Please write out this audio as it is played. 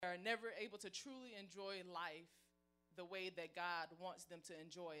never able to truly enjoy life the way that God wants them to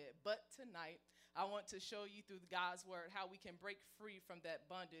enjoy it. But tonight, I want to show you through God's word how we can break free from that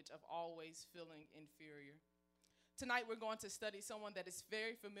bondage of always feeling inferior. Tonight, we're going to study someone that is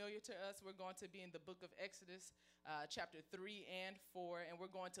very familiar to us. We're going to be in the book of Exodus, chapter 3 and 4, and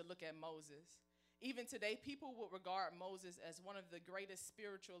we're going to look at Moses. Even today, people would regard Moses as one of the greatest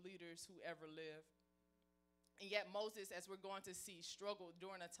spiritual leaders who ever lived. And yet Moses, as we're going to see, struggled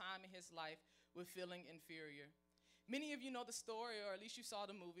during a time in his life with feeling inferior. Many of you know the story, or at least you saw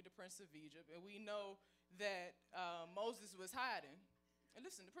the movie, The Prince of Egypt, and we know that Moses was hiding. And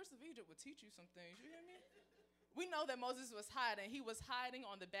listen, the Prince of Egypt will teach you some things, you hear me? We know that Moses was hiding. He was hiding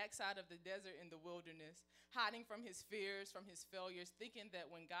on the backside of the desert in the wilderness, hiding from his fears, from his failures, thinking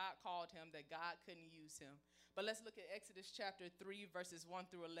that when God called him, that God couldn't use him. But let's look at Exodus chapter 3, verses 1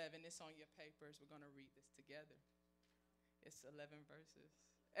 through 11. It's on your papers. We're going to read this together. It's 11 verses.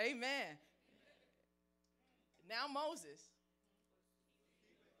 Amen. Now Moses.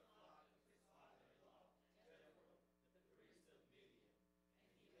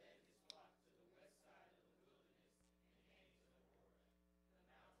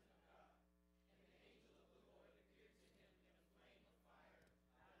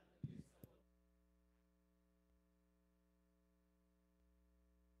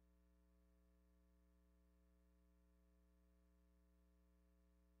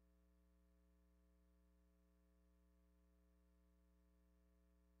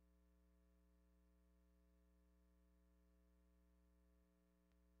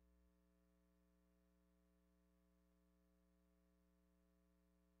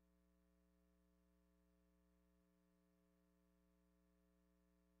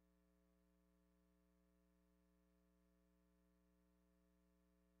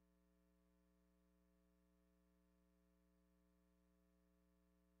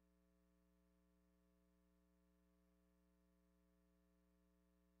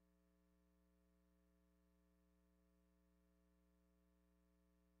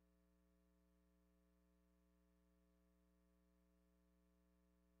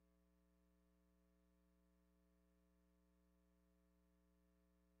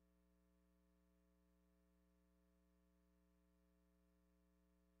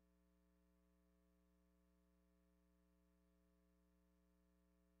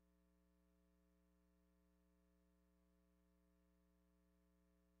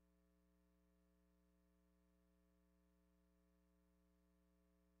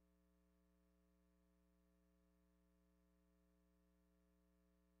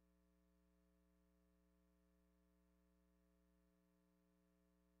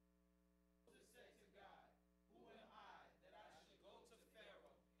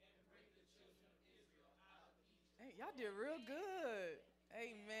 Hey, y'all did real good.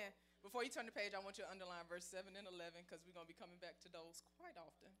 Amen. Before you turn the page, I want you to underline verse 7 and 11 because we're going to be coming back to those quite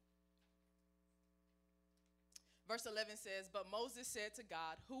often. Verse 11 says, "But Moses said to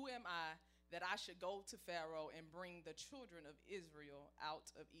God, 'Who am I that I should go to Pharaoh and bring the children of Israel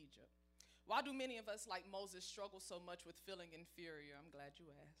out of Egypt?'" Why do many of us, like Moses, struggle so much with feeling inferior? I'm glad you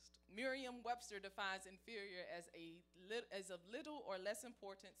asked. Merriam-Webster defines inferior as of little or less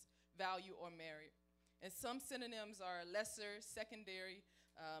importance, value, or merit. And some synonyms are lesser, secondary,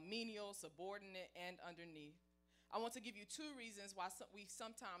 menial, subordinate, and underneath. I want to give you two reasons why we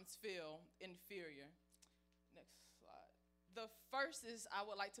sometimes feel inferior. Next slide. The first is, I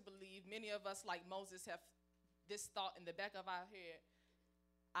would like to believe many of us, like Moses, have this thought in the back of our head: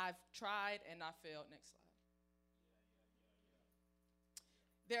 I've tried and I failed. Next slide.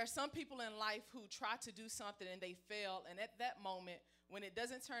 There are some people in life who try to do something and they fail, and at that moment, when it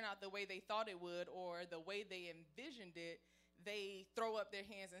doesn't turn out the way they thought it would or the way they envisioned it, they throw up their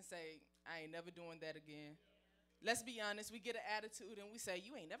hands and say, "I ain't never doing that again." Let's be honest, we get an attitude and we say,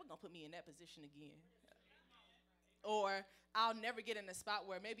 "You ain't never gonna put me in that position again." Or, "I'll never get in a spot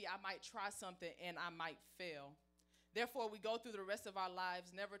where maybe I might try something and I might fail." Therefore, we go through the rest of our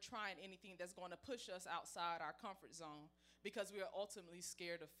lives never trying anything that's going to push us outside our comfort zone because we are ultimately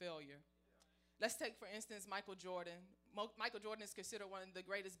scared of failure. Let's take, for instance, Michael Jordan. Michael Jordan is considered one of the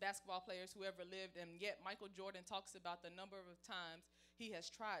greatest basketball players who ever lived, and yet Michael Jordan talks about the number of times he has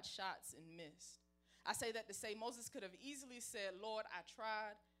tried shots and missed. I say that to say Moses could have easily said, "Lord, I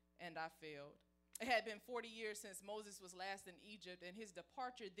tried and I failed." It had been 40 years since Moses was last in Egypt, and his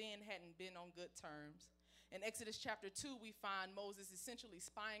departure then hadn't been on good terms. In Exodus chapter 2, we find Moses essentially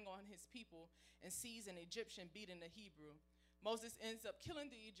spying on his people and sees an Egyptian beating a Hebrew. Moses ends up killing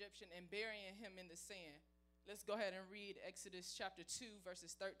the Egyptian and burying him in the sand. Let's go ahead and read Exodus chapter 2,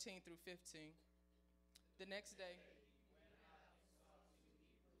 verses 13 through 15. The next day,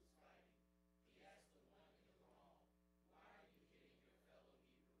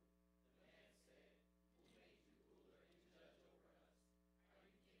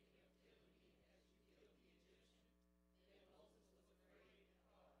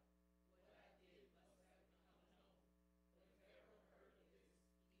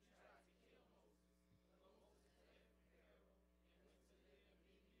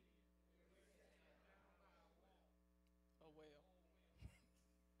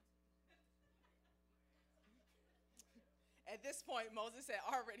 At this point, Moses had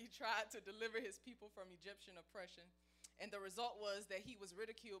already tried to deliver his people from Egyptian oppression, and the result was that he was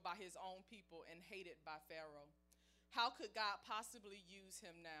ridiculed by his own people and hated by Pharaoh. How could God possibly use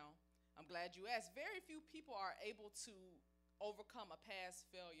him now? I'm glad you asked. Very few people are able to overcome a past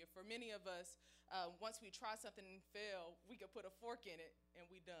failure. For many of us, once we try something and fail, we could put a fork in it and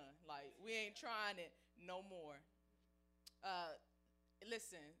we done. Like, we ain't trying it no more.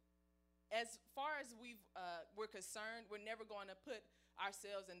 Listen, as far as we're concerned, we're never going to put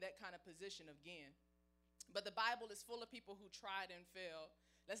ourselves in that kind of position again. But the Bible is full of people who tried and failed.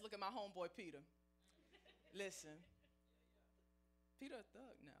 Let's look at my homeboy Peter. Listen, Peter a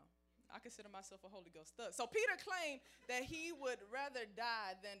thug now. I consider myself a Holy Ghost thug. So Peter claimed that he would rather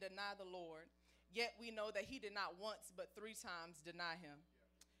die than deny the Lord. Yet we know that he did not once but 3 times deny him.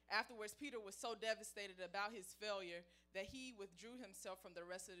 Afterwards, Peter was so devastated about his failure that he withdrew himself from the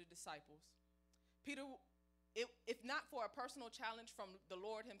rest of the disciples. Peter, if not for a personal challenge from the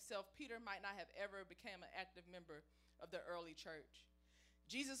Lord himself, Peter might not have ever become an active member of the early church.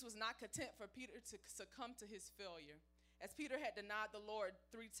 Jesus was not content for Peter to succumb to his failure. As Peter had denied the Lord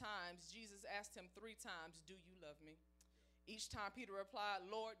 3 times, Jesus asked him 3 times, "Do you love me?" Each time Peter replied,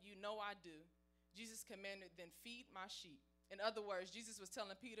 "Lord, you know I do." Jesus commanded, "Then feed my sheep." In other words, Jesus was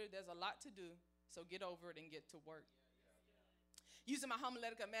telling Peter, there's a lot to do, so get over it and get to work. Using my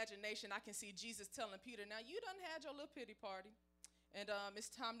homiletic imagination, I can see Jesus telling Peter, now you done had your little pity party, and it's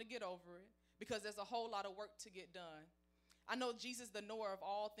time to get over it because there's a whole lot of work to get done. I know Jesus, the knower of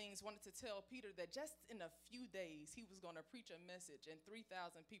all things, wanted to tell Peter that just in a few days he was going to preach a message and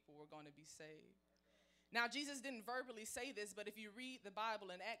 3,000 people were going to be saved. Now, Jesus didn't verbally say this, but if you read the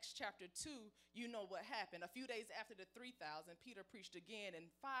Bible in Acts chapter 2, you know what happened. A few days after the 3,000, Peter preached again, and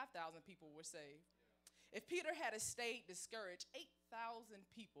 5,000 people were saved. If Peter had stayed discouraged, 8,000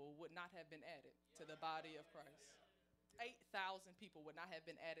 people would not have been added to the body of Christ. 8,000 people would not have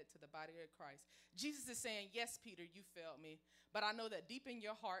been added to the body of Christ. Jesus is saying, yes, Peter, you failed me, but I know that deep in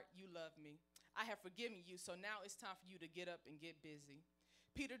your heart, you love me. I have forgiven you, so now it's time for you to get up and get busy.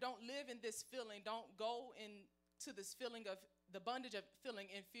 Peter, don't live in this feeling. Don't go into this feeling of the bondage of feeling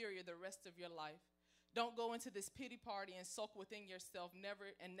inferior the rest of your life. Don't go into this pity party and sulk within yourself,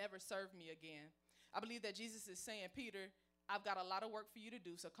 never serve me again. I believe that Jesus is saying, Peter, I've got a lot of work for you to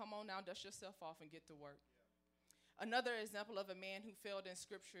do, so come on now, dust yourself off and get to work. Yeah. Another example of a man who failed in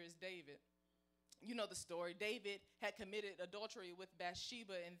Scripture is David. You know the story. David had committed adultery with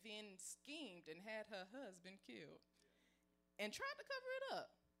Bathsheba and then schemed and had her husband killed and tried to cover it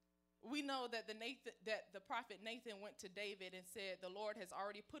up. We know that the prophet Nathan went to David and said, the Lord has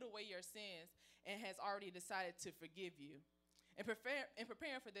already put away your sins and has already decided to forgive you. And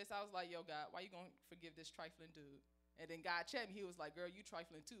preparing for this, I was like, yo, God, why you going to forgive this trifling dude? And then God checked me. He was like, girl, you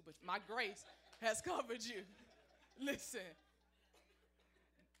trifling too, but my grace has covered you. Listen,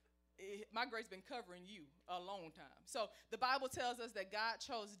 my grace been covering you a long time. So the Bible tells us that God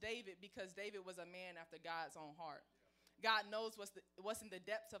chose David because David was a man after God's own heart. God knows what's in the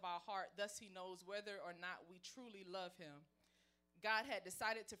depths of our heart. Thus, he knows whether or not we truly love him. God had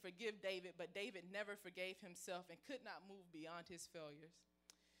decided to forgive David, but David never forgave himself and could not move beyond his failures.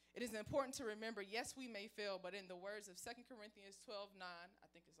 It is important to remember, yes, we may fail, but in the words of 2 Corinthians 12:9, I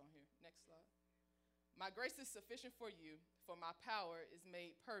think it's on here. Next slide. My grace is sufficient for you, for my power is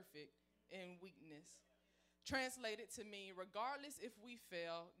made perfect in weakness. Translated to mean, regardless if we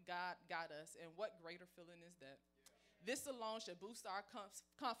fail, God got us. And what greater feeling is that? This alone should boost our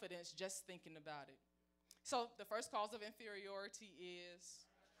confidence just thinking about it. So the first cause of inferiority is,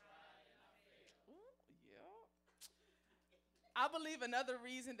 I believe another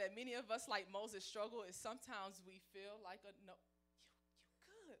reason that many of us like Moses struggle is sometimes we feel like you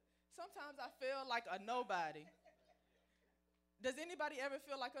good. Sometimes I feel like a nobody. Does anybody ever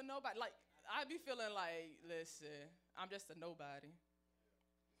feel like a nobody? Like I be feeling like, listen, I'm just a nobody.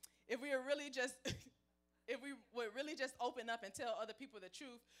 If we would really just open up and tell other people the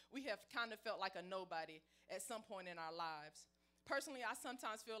truth, we have kind of felt like a nobody at some point in our lives. Personally, I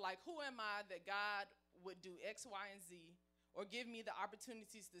sometimes feel like, who am I that God would do X, Y, and Z, or give me the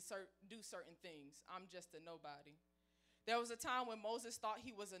opportunities to do certain things? I'm just a nobody. There was a time when Moses thought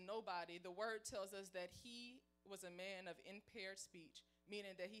he was a nobody. The word tells us that he was a man of impaired speech,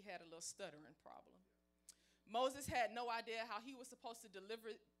 meaning that he had a little stuttering problem. Moses had no idea how he was supposed to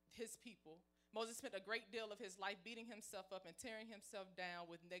deliver his people. Moses spent a great deal of his life beating himself up and tearing himself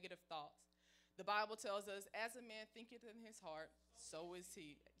down with negative thoughts. The Bible tells us, as a man thinketh in his heart, so is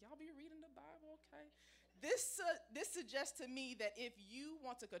he. Y'all be reading the Bible, okay? This suggests to me that if you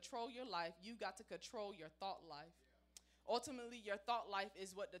want to control your life, you got to control your thought life. Ultimately, your thought life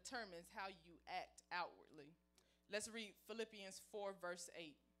is what determines how you act outwardly. Let's read Philippians 4, verse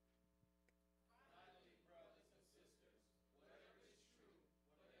 8.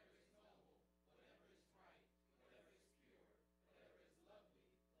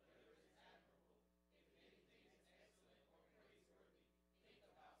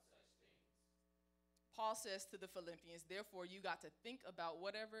 Paul says to the Philippians, therefore, you got to think about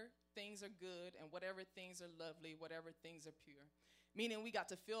whatever things are good and whatever things are lovely, whatever things are pure. Meaning we got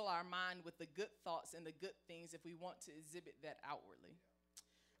to fill our mind with the good thoughts and the good things if we want to exhibit that outwardly.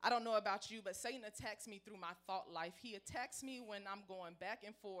 I don't know about you, but Satan attacks me through my thought life. He attacks me when I'm going back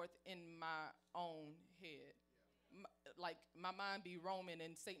and forth in my own head. Like my mind be roaming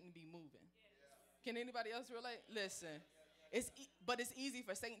and Satan be moving. Can anybody else relate? Listen. But it's easy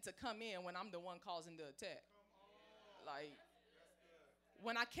for Satan to come in when I'm the one causing the attack. Like,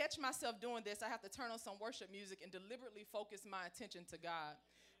 when I catch myself doing this, I have to turn on some worship music and deliberately focus my attention to God.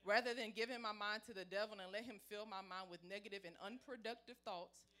 Rather than giving my mind to the devil and let him fill my mind with negative and unproductive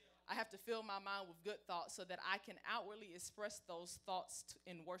thoughts, I have to fill my mind with good thoughts so that I can outwardly express those thoughts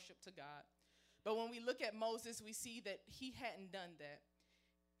in worship to God. But when we look at Moses, we see that he hadn't done that.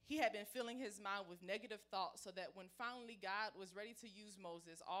 He had been filling his mind with negative thoughts so that when finally God was ready to use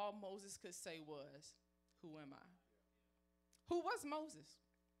Moses, all Moses could say was, who am I? Who was Moses?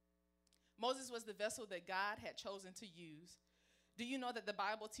 Moses was the vessel that God had chosen to use. Do you know that the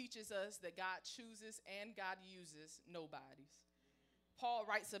Bible teaches us that God chooses and God uses nobodies? Paul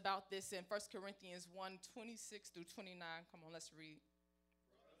writes about this in 1 Corinthians 1:26 through 29. Come on, let's read.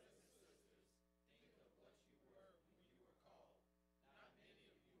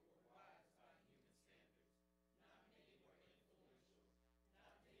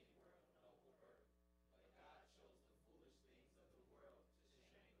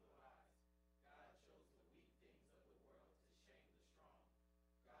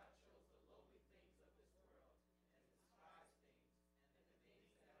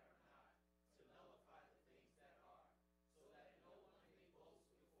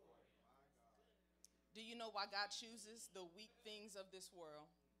 Do you know why God chooses the weak things of this world?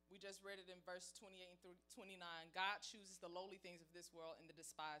 We just read it in verse 28 through 29. God chooses the lowly things of this world and the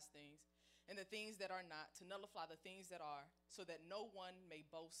despised things and the things that are not, to nullify the things that are, so that no one may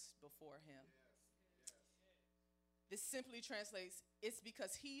boast before him. This simply translates, it's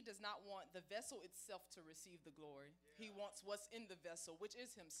because he does not want the vessel itself to receive the glory. He wants what's in the vessel, which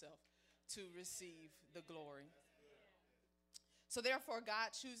is himself, to receive the glory. So therefore,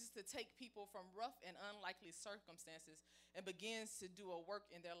 God chooses to take people from rough and unlikely circumstances and begins to do a work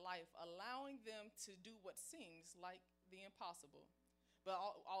in their life, allowing them to do what seems like the impossible. But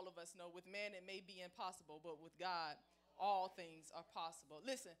all of us know with man it may be impossible, but with God, all things are possible.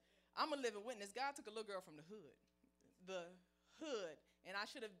 Listen, I'm a living witness. God took a little girl from the hood. And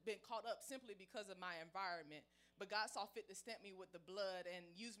I should have been caught up simply because of my environment. But God saw fit to stamp me with the blood and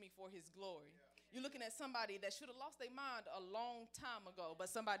use me for his glory. You're looking at somebody that should have lost their mind a long time ago, but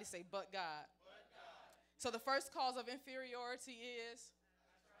somebody say, but God. But God. So the first cause of inferiority is,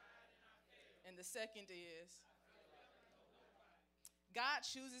 and the second is, God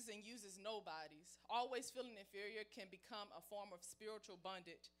chooses and uses nobodies. Always feeling inferior can become a form of spiritual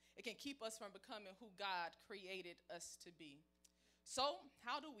bondage. It can keep us from becoming who God created us to be. So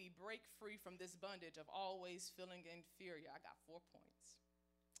how do we break free from this bondage of always feeling inferior? I got 4 points,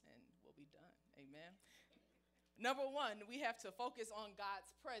 and we'll be done. Amen. Number one, we have to focus on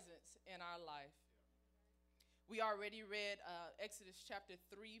God's presence in our life. We already read Exodus chapter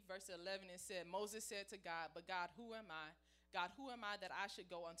 3, verse 11. It said, Moses said to God, but God, who am I? God, who am I that I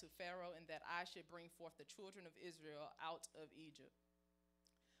should go unto Pharaoh and that I should bring forth the children of Israel out of Egypt?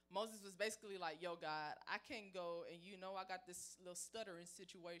 Moses was basically like, yo, God, I can't go, and you know I got this little stuttering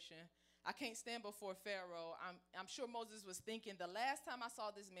situation. I can't stand before Pharaoh. I'm sure Moses was thinking, the last time I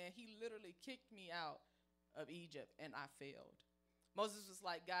saw this man, he literally kicked me out of Egypt, and I failed. Moses was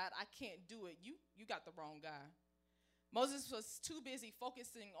like, God, I can't do it. You got the wrong guy. Moses was too busy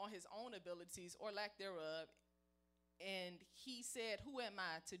focusing on his own abilities or lack thereof, and he said, who am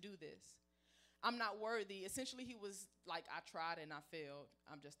I to do this? I'm not worthy. Essentially, he was like, I tried and I failed.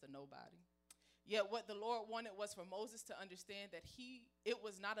 I'm just a nobody. Yet what the Lord wanted was for Moses to understand that it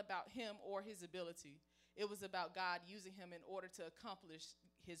was not about him or his ability. It was about God using him in order to accomplish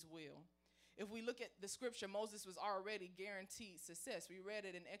his will. If we look at the scripture, Moses was already guaranteed success. We read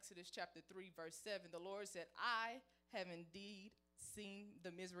it in Exodus chapter 3, verse 7. The Lord said, I have indeed seen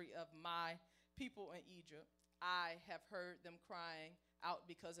the misery of my people in Egypt. I have heard them crying out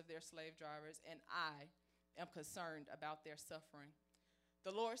because of their slave drivers, and I am concerned about their suffering.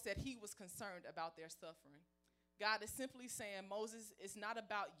 The Lord said he was concerned about their suffering. God is simply saying, Moses, it's not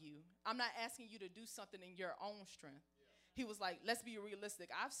about you. I'm not asking you to do something in your own strength. He was like, let's be realistic.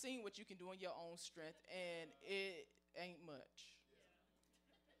 I've seen what you can do in your own strength, and it ain't much.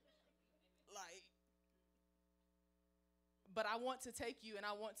 Like, but I want to take you and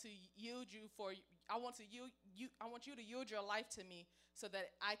I want to yield you for, I want you to yield your life to me so that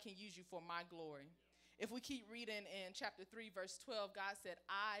I can use you for my glory. If we keep reading in chapter 3, verse 12, God said,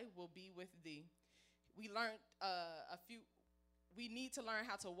 I will be with thee. We learned we need to learn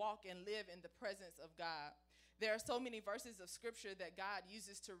how to walk and live in the presence of God. There are so many verses of scripture that God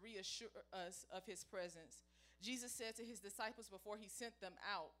uses to reassure us of his presence. Jesus said to his disciples before he sent them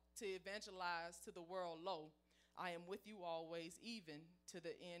out to evangelize to the world, lo, I am with you always, even to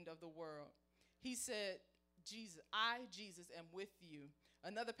the end of the world. He said, Jesus, am with you.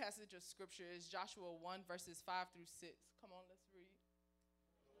 Another passage of scripture is Joshua 1, verses 5 through 6. Come on, let's read.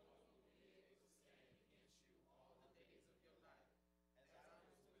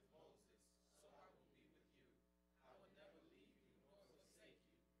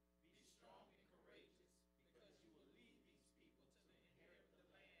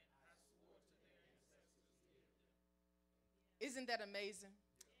 Isn't that amazing?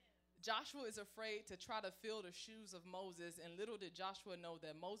 Joshua is afraid to try to fill the shoes of Moses, and little did Joshua know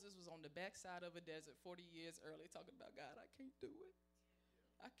that Moses was on the backside of a desert 40 years early talking about, God, I can't do it.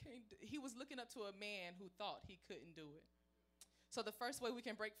 He was looking up to a man who thought he couldn't do it. So the first way we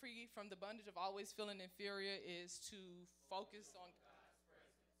can break free from the bondage of always feeling inferior is to focus on God's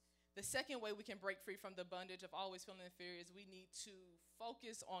presence. The second way we can break free from the bondage of always feeling inferior is we need to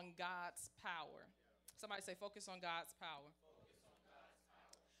focus on God's power. Somebody say, focus on God's power.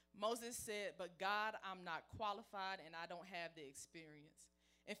 Moses said, but God, I'm not qualified and I don't have the experience.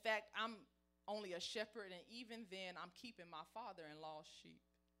 In fact, I'm only a shepherd, and even then I'm keeping my father-in-law's sheep.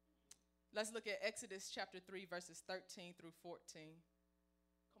 Let's look at Exodus chapter 3, verses 13 through 14.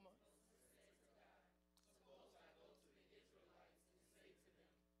 Come on.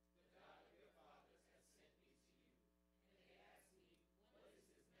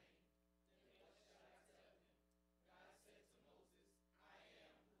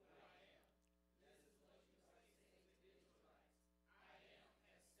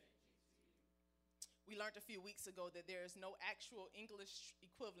 We learned a few weeks ago that there is no actual English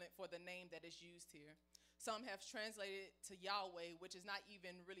equivalent for the name that is used here. Some have translated to Yahweh, which is not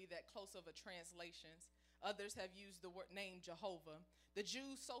even really that close of a translation. Others have used the word name Jehovah. The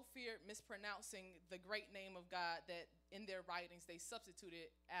Jews so feared mispronouncing the great name of God that in their writings they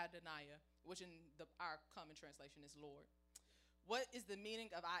substituted Adonai, which in our common translation is Lord. What is the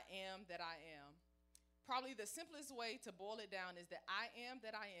meaning of I am that I am? Probably the simplest way to boil it down is that I am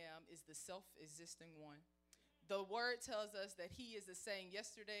that I am is the self-existing one. The word tells us that he is the same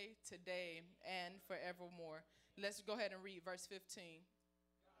yesterday, today, and forevermore. Let's go ahead and read verse 15.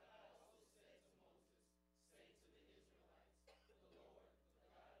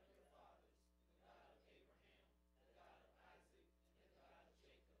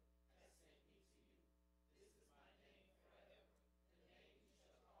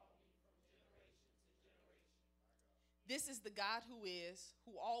 This is the God who is,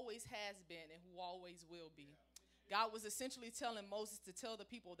 who always has been, and who always will be. God was essentially telling Moses to tell the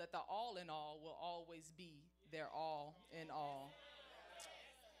people that the all in all will always be their all in all.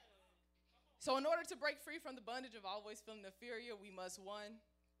 So in order to break free from the bondage of always feeling inferior, we must, one,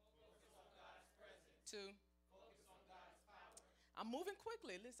 focus on God's presence. Two, focus on God's power. I'm moving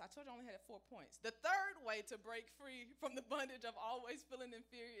quickly. Listen, I told you I only had 4 points. The third way to break free from the bondage of always feeling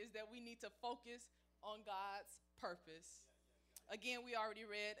inferior is that we need to focus on God's purpose. Again, we already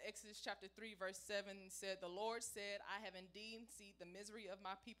read Exodus chapter 3, verse 7 said, the Lord said, I have indeed seen the misery of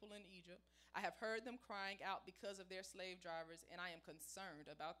my people in Egypt. I have heard them crying out because of their slave drivers, and I am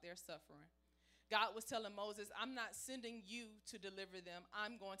concerned about their suffering. God was telling Moses, I'm not sending you to deliver them.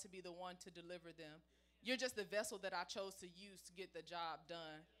 I'm going to be the one to deliver them. You're just the vessel that I chose to use to get the job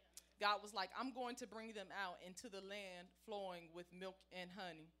done. God was like, I'm going to bring them out into the land flowing with milk and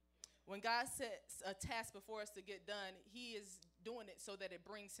honey. When God sets a task before us to get done, he is doing it so that it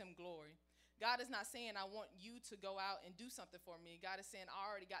brings him glory. God is not saying, I want you to go out and do something for me. God is saying, I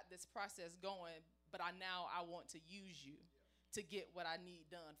already got this process going, but I want to use you to get what I need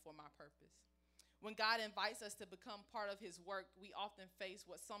done for my purpose. When God invites us to become part of his work, we often face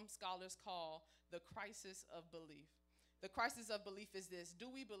what some scholars call the crisis of belief. The crisis of belief is this: do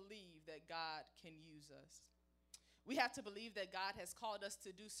we believe that God can use us? We have to believe that God has called us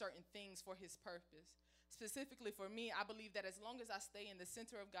to do certain things for his purpose. Specifically for me, I believe that as long as I stay in the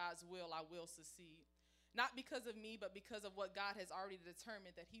center of God's will, I will succeed. Not because of me, but because of what God has already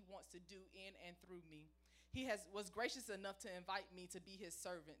determined that he wants to do in and through me. He was gracious enough to invite me to be his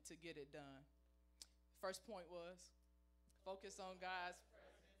servant to get it done. First point was focus on God's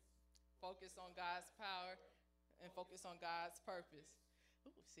presence, focus on God's power, and focus on God's purpose.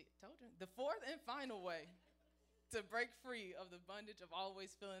 Ooh, see, told you. The fourth and final way to break free of the bondage of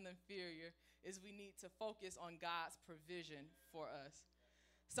always feeling inferior is we need to focus on God's provision for us.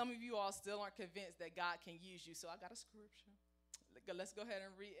 Some of you all still aren't convinced that God can use you, so I got a scripture. Let's go ahead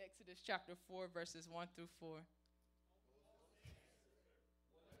and read Exodus chapter 4, verses 1 through 4.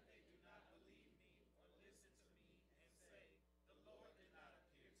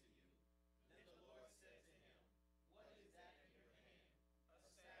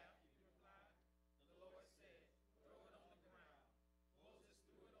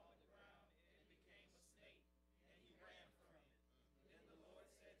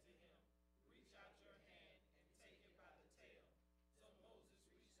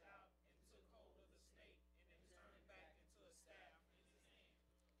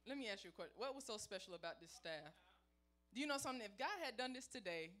 Let me ask you a question. What was so special about this staff? Do you know something? If God had done this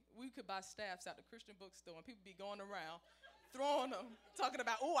today, we could buy staffs at the Christian bookstore and people be going around throwing them, talking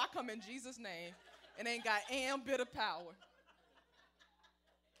about, oh, I come in Jesus' name, and ain't got and bit of power.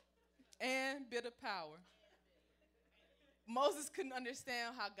 And bit of power. Moses couldn't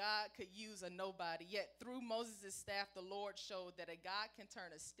understand how God could use a nobody, yet through Moses' staff, the Lord showed that a God can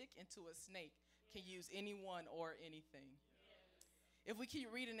turn a stick into a snake, can use anyone or anything. If we keep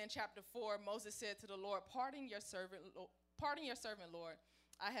reading in chapter 4, Moses said to the Lord, pardon your servant, Lord.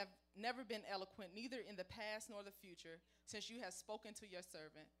 I have never been eloquent, neither in the past nor the future, since you have spoken to your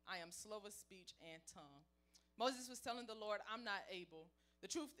servant. I am slow of speech and tongue. Moses was telling the Lord, I'm not able.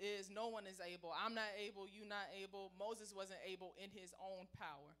 The truth is, no one is able. I'm not able, you're not able. Moses wasn't able in his own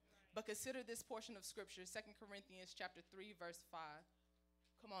power. But consider this portion of scripture, 2 Corinthians chapter 3, verse 5.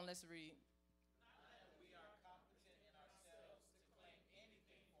 Come on, let's read.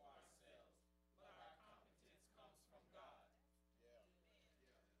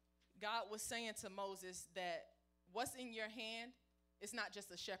 God was saying to Moses that what's in your hand is not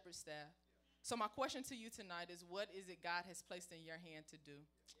just a shepherd's staff. So my question to you tonight is, what is it God has placed in your hand to do?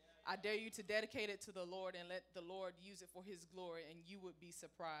 I dare you to dedicate it to the Lord and let the Lord use it for his glory, and you would be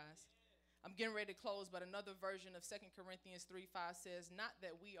surprised. I'm getting ready to close, but another version of 2 Corinthians 3:5 says, not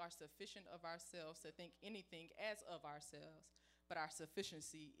that we are sufficient of ourselves to think anything as of ourselves, but our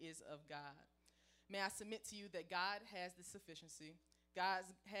sufficiency is of God. May I submit to you that God has the sufficiency. God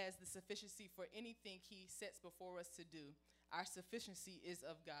has the sufficiency for anything he sets before us to do. Our sufficiency is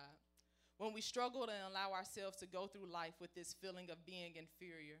of God. When we struggle and allow ourselves to go through life with this feeling of being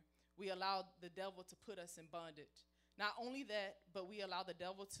inferior, we allow the devil to put us in bondage. Not only that, but we allow the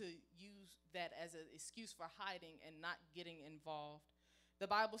devil to use that as an excuse for hiding and not getting involved. The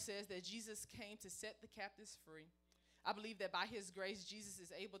Bible says that Jesus came to set the captives free. I believe that by his grace, Jesus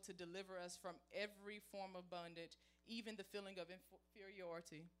is able to deliver us from every form of bondage, even the feeling of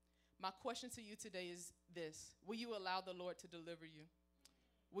inferiority. My question to you today is this: will you allow the Lord to deliver you?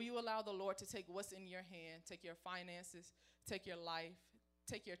 Will you allow the Lord to take what's in your hand, take your finances, take your life,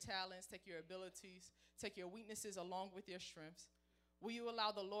 take your talents, take your abilities, take your weaknesses along with your strengths? Will you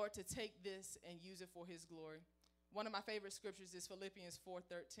allow the Lord to take this and use it for his glory? One of my favorite scriptures is Philippians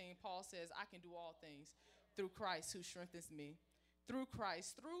 4:13. Paul says, I can do all things through Christ who strengthens me. Through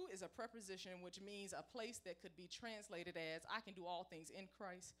Christ. Through is a preposition which means a place that could be translated as I can do all things in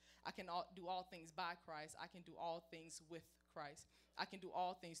Christ. I can do all things by Christ. I can do all things with Christ. I can do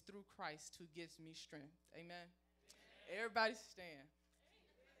all things through Christ who gives me strength. Amen. Everybody stand.